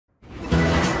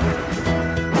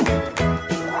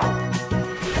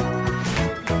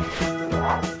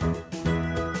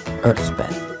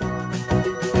EarthPen.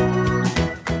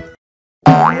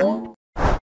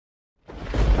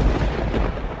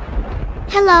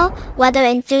 Hello, weather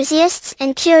enthusiasts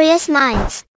and curious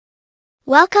minds.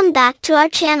 Welcome back to our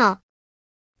channel.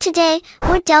 Today,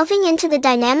 we're delving into the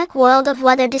dynamic world of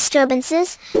weather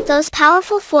disturbances, those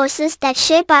powerful forces that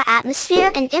shape our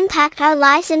atmosphere and impact our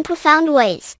lives in profound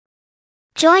ways.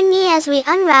 Join me as we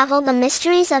unravel the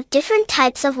mysteries of different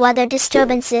types of weather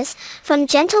disturbances, from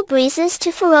gentle breezes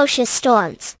to ferocious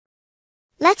storms.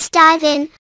 Let's dive in.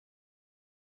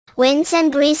 Winds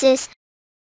and breezes.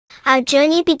 Our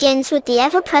journey begins with the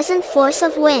ever-present force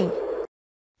of wind.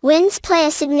 Winds play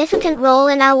a significant role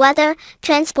in our weather,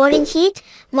 transporting heat,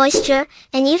 moisture,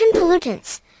 and even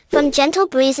pollutants. From gentle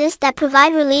breezes that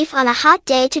provide relief on a hot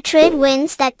day to trade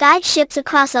winds that guide ships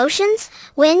across oceans,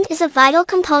 wind is a vital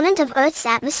component of Earth's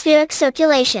atmospheric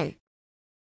circulation.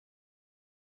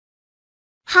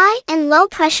 High and low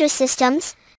pressure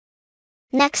systems.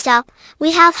 Next up,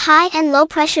 we have high and low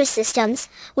pressure systems,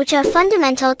 which are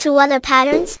fundamental to weather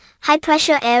patterns.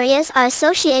 High-pressure areas are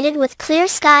associated with clear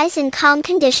skies and calm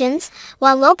conditions,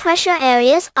 while low-pressure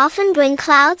areas often bring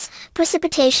clouds,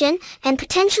 precipitation, and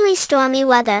potentially stormy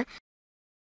weather.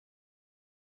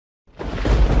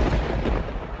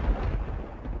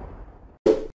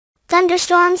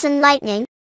 Thunderstorms and lightning.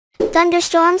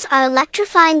 Thunderstorms are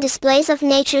electrifying displays of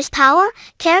nature's power,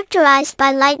 characterized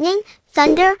by lightning,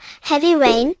 thunder, heavy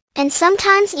rain, and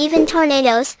sometimes even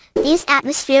tornadoes. These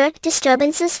atmospheric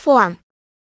disturbances form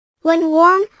when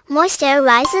warm, moist air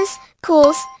rises,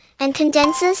 cools, and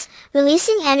condenses,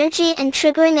 releasing energy and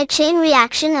triggering a chain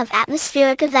reaction of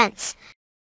atmospheric events.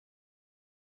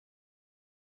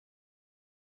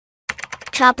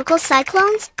 Tropical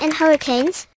cyclones and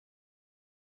hurricanes.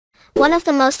 One of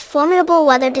the most formidable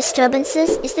weather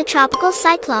disturbances is the tropical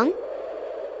cyclone.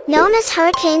 Known as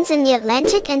hurricanes in the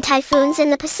Atlantic and typhoons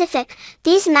in the Pacific,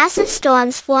 these massive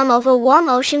storms form over warm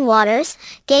ocean waters,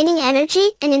 gaining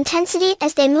energy and intensity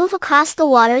as they move across the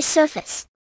water's surface.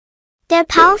 Their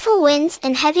powerful winds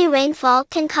and heavy rainfall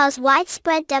can cause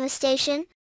widespread devastation.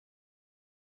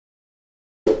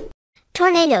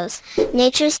 Tornadoes,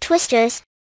 nature's twisters.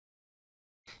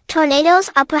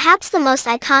 Tornadoes are perhaps the most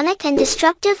iconic and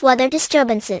destructive weather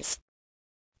disturbances.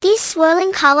 These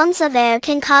swirling columns of air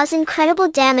can cause incredible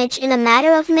damage in a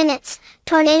matter of minutes.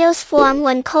 Tornadoes form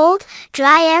when cold,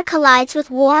 dry air collides with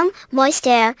warm, moist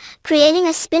air, creating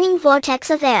a spinning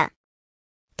vortex of air.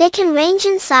 They can range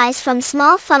in size from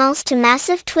small funnels to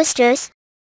massive twisters.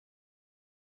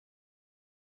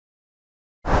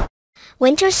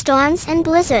 Winter storms and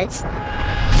blizzards.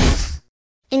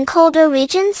 In colder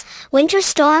regions, winter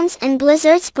storms and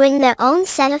blizzards bring their own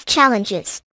set of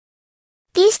challenges.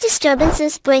 These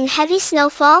disturbances bring heavy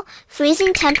snowfall,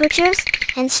 freezing temperatures,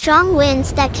 and strong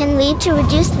winds that can lead to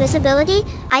reduced visibility,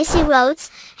 icy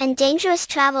roads, and dangerous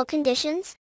travel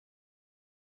conditions.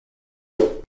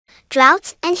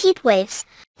 Droughts and heat waves.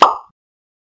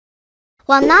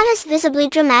 While not as visibly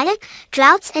dramatic,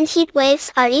 droughts and heat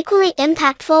waves are equally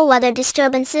impactful weather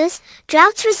disturbances.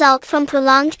 Droughts result from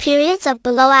prolonged periods of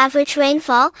below-average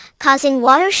rainfall, causing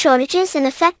water shortages and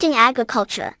affecting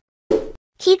agriculture.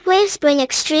 Heat waves bring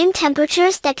extreme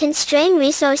temperatures that can strain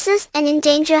resources and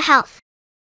endanger health.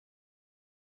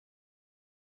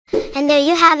 And there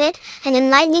you have it, an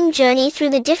enlightening journey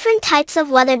through the different types of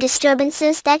weather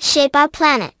disturbances that shape our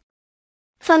planet.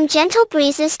 From gentle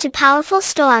breezes to powerful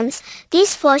storms,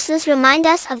 these forces remind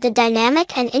us of the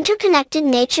dynamic and interconnected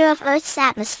nature of Earth's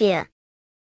atmosphere.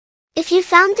 If you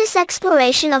found this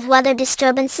exploration of weather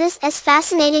disturbances as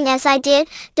fascinating as I did,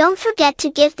 don't forget to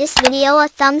give this video a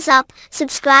thumbs up,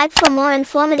 subscribe for more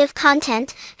informative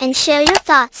content, and share your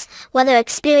thoughts, weather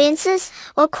experiences,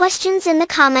 or questions in the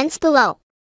comments below.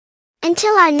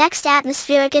 Until our next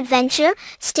atmospheric adventure,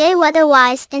 stay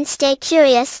weather-wise and stay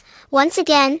curious. Once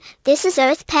again, this is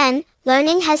EarthPen.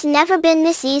 Learning has never been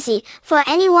this easy, for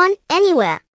anyone,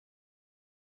 anywhere.